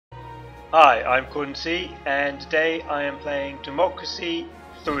Hi, I'm Kunzi, and today I am playing Democracy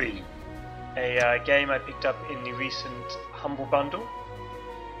 3, a game I picked up in the recent Humble Bundle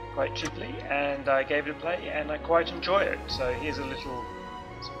quite cheaply, and I gave it a play and I quite enjoy it. So here's a little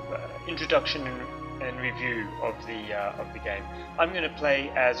introduction and review of the game. I'm going to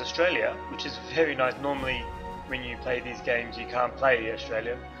play as Australia, which is very nice. Normally when you play these games you can't play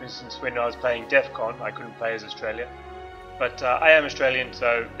Australia. For instance, when I was playing DEF CON I couldn't play as Australia. But I am Australian,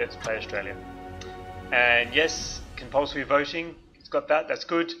 so let's play Australia. And yes, compulsory voting, it's got that, that's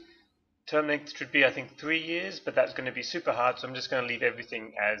good. Term length should be, I think, 3 years, but that's going to be super hard, so I'm just going to leave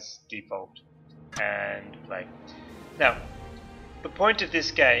everything as default and play. Now, the point of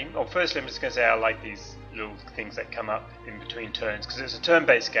this game, or firstly I'm just going to say I like these little things that come up in between turns, because it's a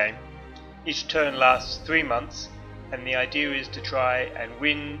turn-based game. Each turn lasts 3 months, and the idea is to try and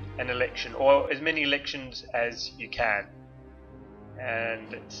win an election, or as many elections as you can.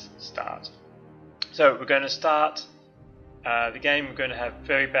 And let's start. So we're going to start the game. We're going to have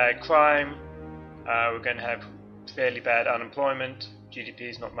very bad crime, we're going to have fairly bad unemployment, GDP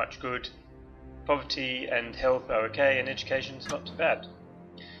is not much good, poverty and health are okay, and education is not too bad.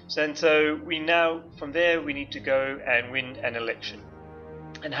 So we now, from there, we need to go and win an election.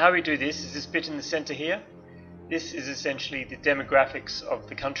 And how we do this is this bit in the center here. This is essentially the demographics of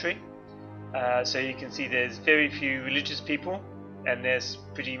the country. So you can see there's very few religious people, and there's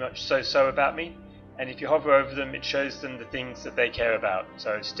pretty much so about me, and if you hover over them it shows them the things that they care about,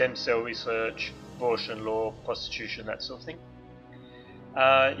 so stem cell research, abortion law, prostitution, that sort of thing.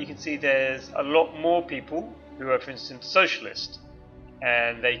 You can see there's a lot more people who are, for instance, socialist,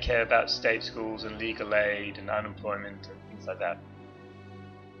 and they care about state schools and legal aid and unemployment and things like that.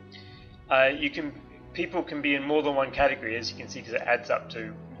 People can be in more than one category, as you can see, because it adds up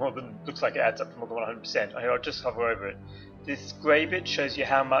to more than, looks like it adds up to more than 100%. I'll just hover over it. This grey bit shows you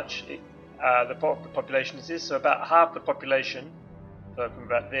how much the population is this. So about half the population, so from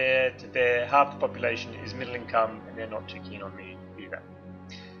about there to there, half the population is middle income, and they're not too keen on me either.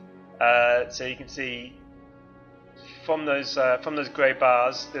 So you can see from those grey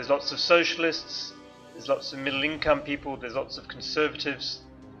bars, there's lots of socialists, there's lots of middle income people, there's lots of conservatives,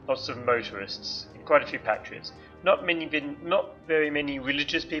 lots of motorists, and quite a few patriots. Not very many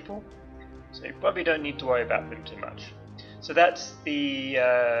religious people, so you probably don't need to worry about them too much. So that's the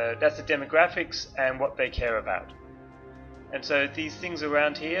demographics and what they care about. And so these things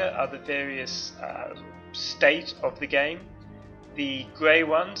around here are the various state of the game. The grey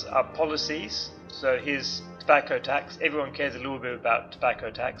ones are policies. So here's tobacco tax. Everyone cares a little bit about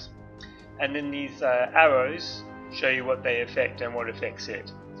tobacco tax. And then these arrows show you what they affect and what affects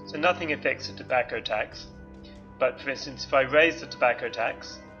it. So nothing affects the tobacco tax. But for instance, if I raise the tobacco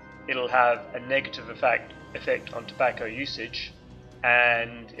tax, it'll have a negative effect on tobacco usage,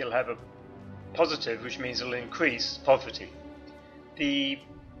 and it'll have a positive, which means it'll increase poverty. The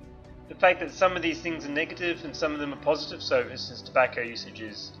fact that some of these things are negative and some of them are positive, so for instance tobacco usage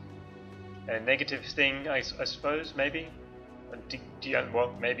is a negative thing, I suppose, maybe.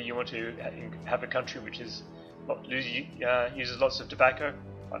 Well, maybe you want to have a country which is uses lots of tobacco,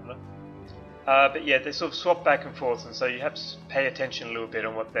 I don't know. But yeah, they sort of swap back and forth, and so you have to pay attention a little bit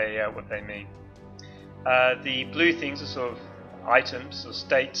on what they mean. The blue things are sort of items or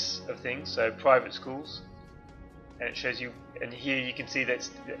states of things, so private schools, and it shows you, and here you can see that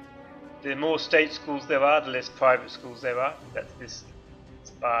the more state schools there are, the less private schools there are. That's this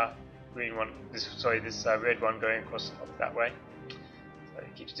green one, this red one going across that way, so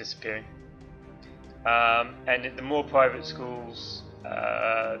it keeps disappearing. And the more private schools,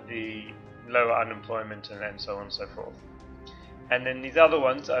 the lower unemployment, and so on and so forth. And then these other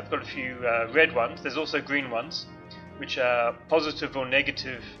ones, I've got a few red ones. There's also green ones, which are positive or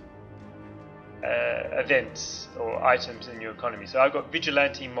negative events or items in your economy. So I've got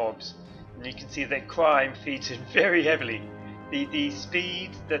vigilante mobs, and you can see that crime feeds in very heavily. The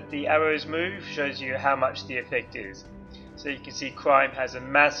speed that the arrows move shows you how much the effect is. So you can see crime has a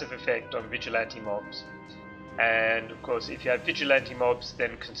massive effect on vigilante mobs. And of course, if you have vigilante mobs,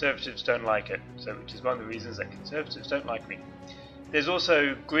 then conservatives don't like it. So, which is one of the reasons that conservatives don't like me. There's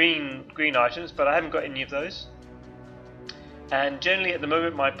also green items, but I haven't got any of those. And generally, at the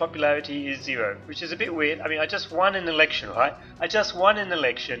moment, my popularity is 0, which is a bit weird. I mean, I just won an election, right? I just won an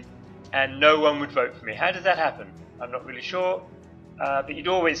election, and no one would vote for me. How did that happen? I'm not really sure. But you'd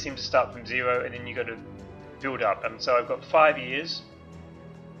always seem to start from 0, and then you got to build up. And so I've got 5 years.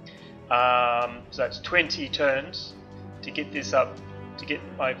 So that's 20 turns to get this up, to get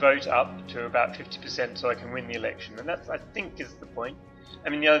my vote up to about 50% so I can win the election. And that's, I think, is the point. I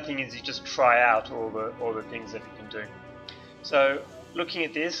mean, the other thing is you just try out all the things that you can do. So looking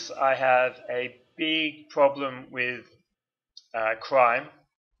at this, I have a big problem with crime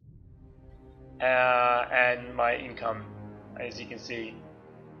and my income. As you can see,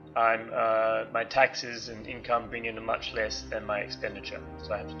 my taxes and income bring in much less than my expenditure,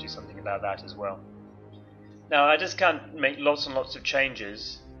 so I have to do something about that as well. Now, I just can't make lots and lots of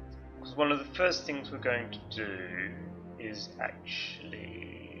changes, because one of the first things we're going to do is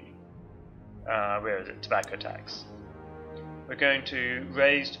actually, where is it? Tobacco tax. We're going to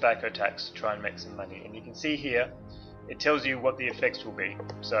raise tobacco tax to try and make some money, and you can see here it tells you what the effects will be.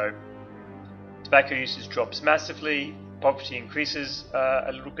 So tobacco usage drops massively, poverty increases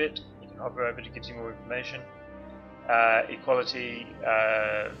a little bit. You can hover over, it gives you more information. Equality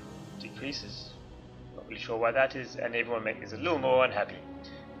decreases. Not really sure why that is, and everyone is a little more unhappy.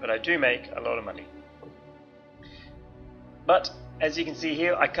 But I do make a lot of money. But as you can see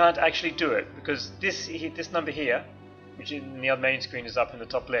here, I can't actually do it, because this number here, which in the other main screen is up in the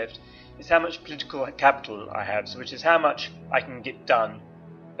top left, is how much political capital I have, so which is how much I can get done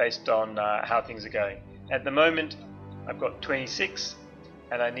based on how things are going. At the moment, I've got 26,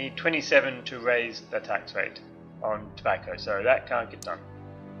 and I need 27 to raise the tax rate on tobacco, so that can't get done.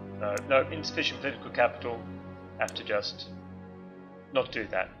 No, insufficient political capital, have to just not do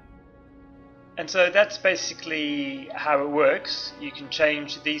that. And so that's basically how it works. You can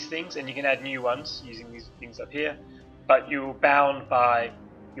change these things and you can add new ones using these things up here, but you're bound by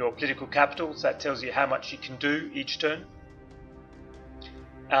your political capital, so that tells you how much you can do each turn.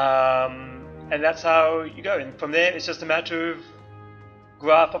 And that's how you go, and from there it's just a matter of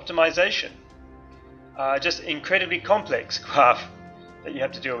graph optimization. Just incredibly complex graph that you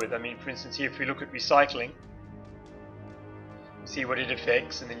have to deal with. I mean, for instance, here if we look at recycling, see what it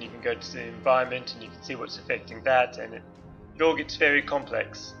affects, and then you can go to the environment and you can see what's affecting that, and it all gets very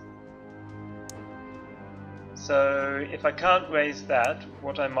complex. So if I can't raise that,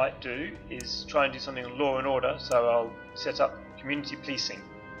 what I might do is try and do something on law and order. So I'll set up community policing,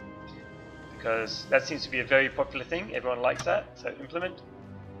 because that seems to be a very popular thing. Everyone likes that. So implement,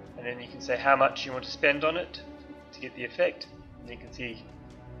 and then you can say how much you want to spend on it to get the effect, and you can see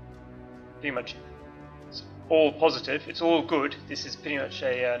pretty much it's all positive, it's all good. This is pretty much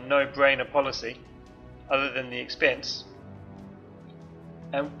a no-brainer policy, other than the expense.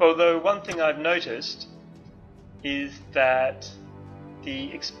 And although one thing I've noticed is that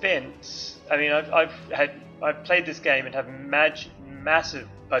the expense, I mean, I've played this game and have massive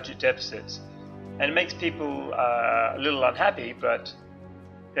budget deficits, and it makes people a little unhappy, but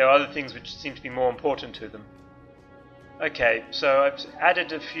there are other things which seem to be more important to them. Okay, so I've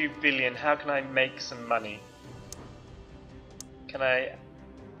added a few billion. How can I make some money? Can I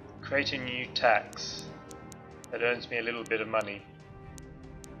create a new tax that earns me a little bit of money?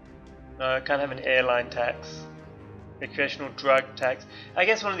 No, I can't have an airline tax. Recreational drug tax. I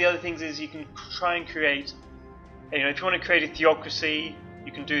guess one of the other things is you can try and create, if you want to create a theocracy,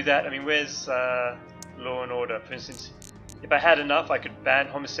 you can do that. I mean, where's law and order? For instance, if I had enough, I could ban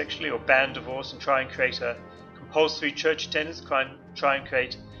homosexuality or ban divorce and try and create a compulsory church attendance, try and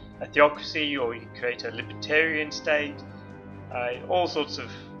create a theocracy, or you can create a libertarian state, all sorts of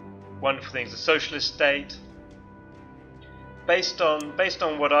wonderful things, a socialist state. Based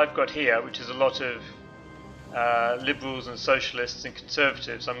on what I've got here, which is a lot of liberals and socialists and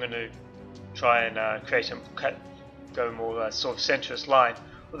conservatives, I'm going to try and go more sort of centrist line.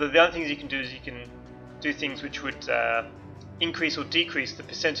 Although the other things you can do is you can do things which would increase or decrease the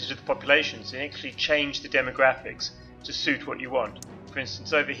percentage of the population, so you actually change the demographics to suit what you want. For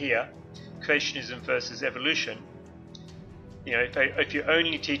instance, over here, creationism versus evolution. If you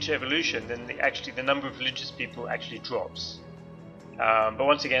only teach evolution, then the number of religious people actually drops. But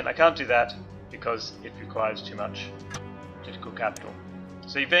once again, I can't do that because it requires too much political capital.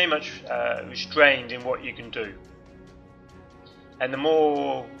 So you're very much restrained in what you can do. And the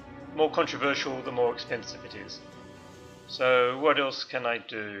more controversial, the more expensive it is. So what else can I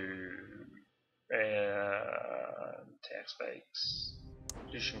do? Tax breaks,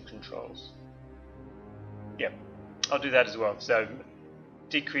 pollution controls. Yep, I'll do that as well. So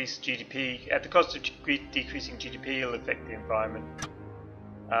decrease GDP. At the cost of decreasing GDP, it'll affect the environment.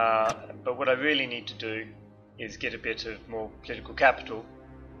 But what I really need to do is get a bit of more political capital,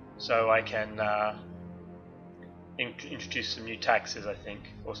 so I can introduce some new taxes, I think,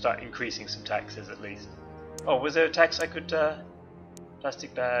 or start increasing some taxes at least. Oh, was there a tax I could...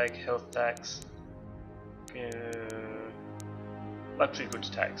 plastic bag, health tax, luxury goods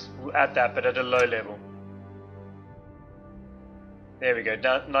tax. We'll add that, but at a low level. There we go,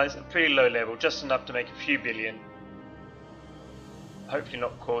 nice, pretty low level, just enough to make a few billion. Hopefully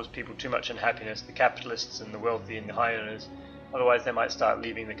not cause people too much unhappiness, the capitalists and the wealthy and the high earners. otherwise they might start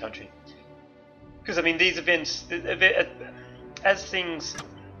leaving the country. Because I mean, these events, as things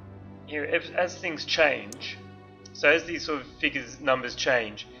change, so as these sort of numbers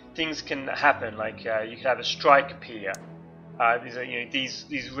change, things can happen. Like you could have a strike appear. These are,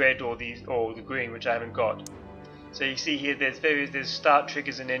 these red or the green, which I haven't got. So you see here, there's start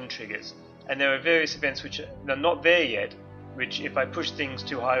triggers and end triggers, and there are various events which are not there yet, which if I push things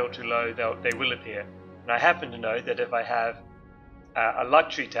too high or too low, they will appear. And I happen to know that if I have a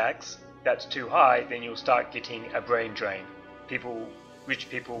luxury tax that's too high, then you'll start getting a brain drain. Rich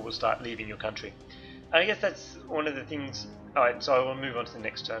people will start leaving your country. And I guess that's one of the things. Alright, so I will move on to the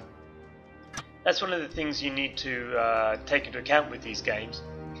next turn. That's one of the things you need to take into account with these games,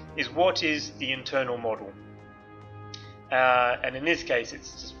 is what is the internal model. And in this case,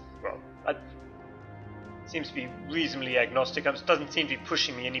 it's just, it seems to be reasonably agnostic. It doesn't seem to be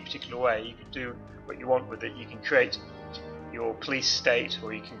pushing me any particular way. You can do what you want with it. You can create your police state,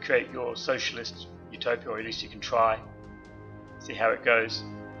 or you can create your socialist utopia, or at least you can try. See how it goes.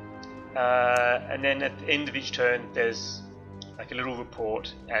 And then at the end of each turn, there's like a little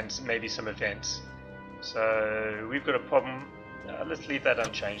report and maybe some events. So we've got a problem. Let's leave that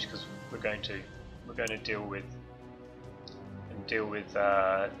unchanged because we're going to deal with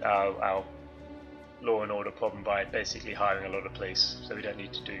our law and order problem by basically hiring a lot of police. So we don't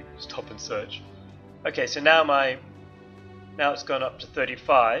need to do stop and search. Okay, so now it's gone up to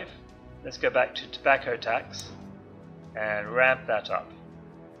 35. Let's go back to tobacco tax and ramp that up,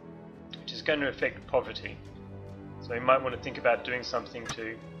 which is going to affect poverty. So you might want to think about doing something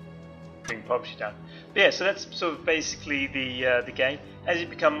to bring poverty down. But yeah, so that's sort of basically the game. As you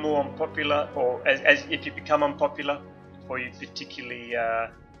become more unpopular, or as if you become unpopular, or you particularly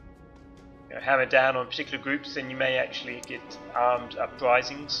hammer down on particular groups, then you may actually get armed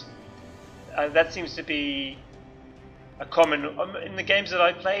uprisings. That seems to be a common in the games that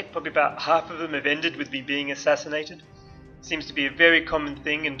I've played. Probably about half of them have ended with me being assassinated. Seems to be a very common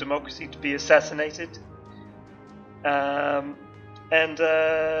thing in democracy to be assassinated.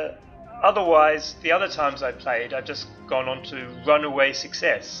 Otherwise, the other times I played, I've just gone on to runaway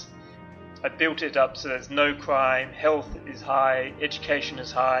success. I built it up so there's no crime, health is high, education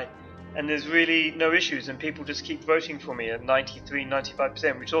is high, and there's really no issues, and people just keep voting for me at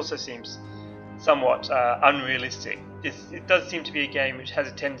 93-95%, which also seems somewhat unrealistic. It does seem to be a game which has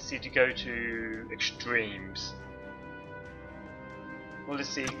a tendency to go to extremes. Well, let's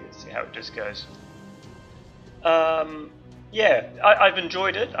see how it just goes. Yeah, I've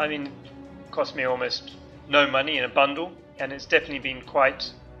enjoyed it. I mean, it cost me almost no money in a bundle, and it's definitely been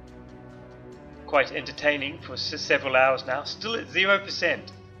quite entertaining for several hours now. Still at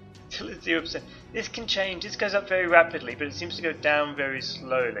 0%. Still at 0%. This can change. This goes up very rapidly, but it seems to go down very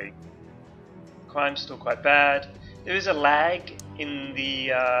slowly. Crime's still quite bad. There is a lag in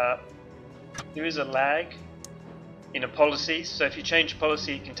a policy. So if you change a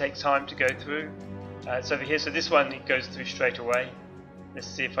policy, it can take time to go through. It's over here. So this one, it goes through straight away. Let's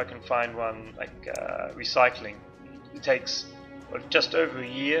see if I can find one like recycling. It takes just over a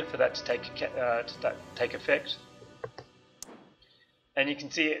year for that to take effect. And you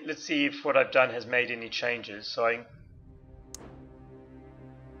can see it. Let's see if what I've done has made any changes. So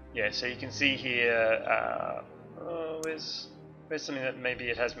so you can see here. Where's something that maybe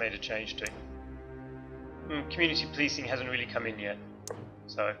it has made a change to? Community policing hasn't really come in yet,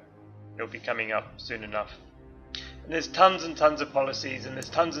 so it'll be coming up soon enough. And there's tons and tons of policies, and there's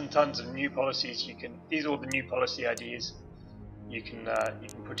tons and tons of new policies. These are all the new policy ideas you can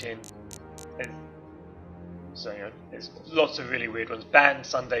put in. So there's lots of really weird ones. Ban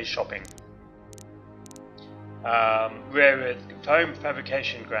Sunday shopping. Rare earth home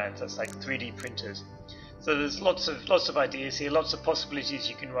fabrication grants. That's like 3D printers. So there's lots of ideas here, lots of possibilities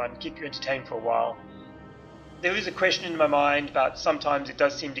you can run, keep you entertained for a while. There is a question in my mind about sometimes it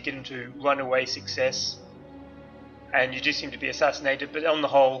does seem to get into runaway success, and you do seem to be assassinated, but on the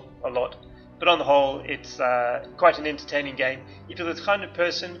whole, a lot. But on the whole, it's quite an entertaining game. If you're the kind of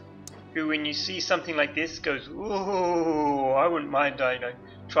person who, when you see something like this, goes, "Ooh, I wouldn't mind,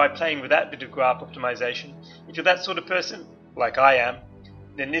 try playing with that bit of graph optimization." If you're that sort of person, like I am,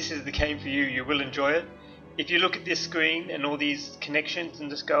 then this is the game for you. You will enjoy it. If you look at this screen and all these connections and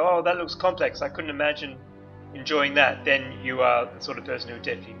just go, "Oh, that looks complex, I couldn't imagine enjoying that," then you are the sort of person who would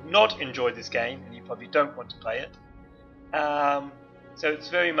definitely not enjoy this game, and you probably don't want to play it. So it's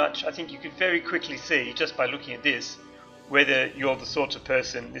very much, I think you could very quickly see, just by looking at this, whether you're the sort of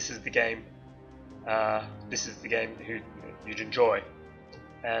person, this is the game who you'd enjoy.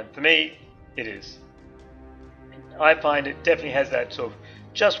 And for me, it is. I find it definitely has that sort of,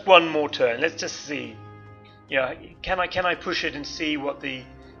 just one more turn, let's just see. can I push it and see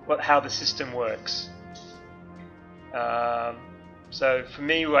how the system works? So for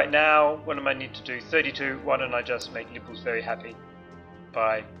me right now, what am I need to do? 32. Why don't I just make liberals very happy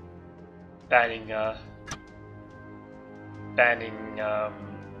by banning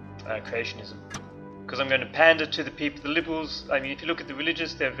creationism? Because I'm going to pander to the people, the liberals. I mean, if you look at the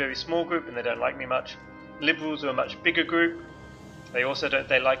religious, they're a very small group and they don't like me much. Liberals are a much bigger group. They also don't.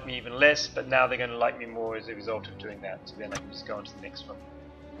 They like me even less, but now they're going to like me more as a result of doing that. So then I can just go on to the next one.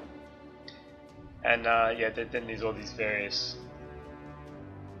 And yeah, then there's all these various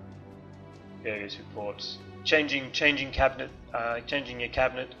reports. Changing cabinet, changing your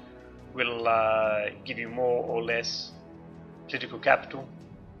cabinet will give you more or less political capital.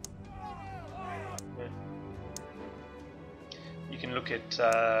 You can look at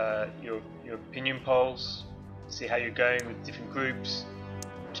your opinion polls, see how you're going with different groups,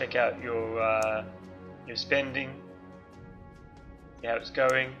 check out your spending, see how it's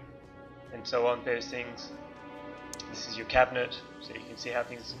going, and so on, various things. This is your cabinet, so you can see how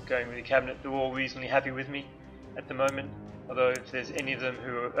things are going with your cabinet. They're all reasonably happy with me at the moment, although if there's any of them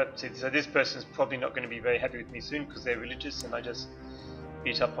who are up to, so this person's probably not going to be very happy with me soon because they're religious, and I just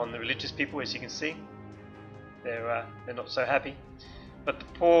beat up on the religious people, as you can see. They're not so happy. But the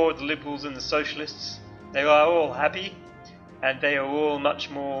poor, the liberals and the socialists, they are all happy, and they are all much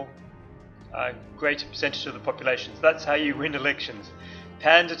more greater percentage of the population. So that's how you win elections.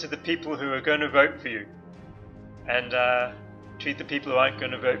 Pander to the people who are going to vote for you, and treat the people who aren't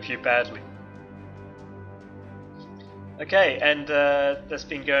going to vote for you badly. Okay, and that's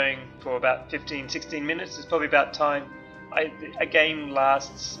been going for about 15-16 minutes. It's probably about time. A game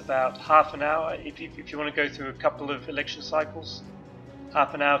lasts about half an hour. If you want to go through a couple of election cycles,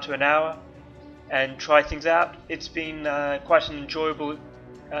 half an hour to an hour, and try things out. It's been quite an enjoyable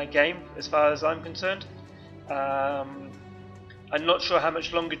game as far as I'm concerned. I'm not sure how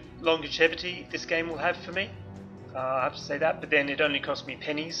much longevity this game will have for me. I have to say that, but then it only cost me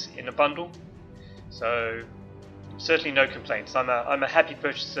pennies in a bundle, so certainly no complaints. I'm a happy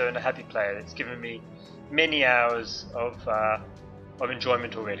purchaser and a happy player. It's given me many hours of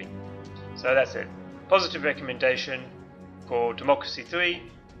enjoyment already. So that's it. Positive recommendation for Democracy 3.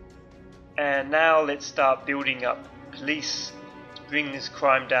 And now let's start building up police to bring this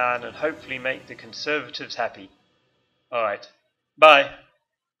crime down and hopefully make the Conservatives happy. Alright, bye.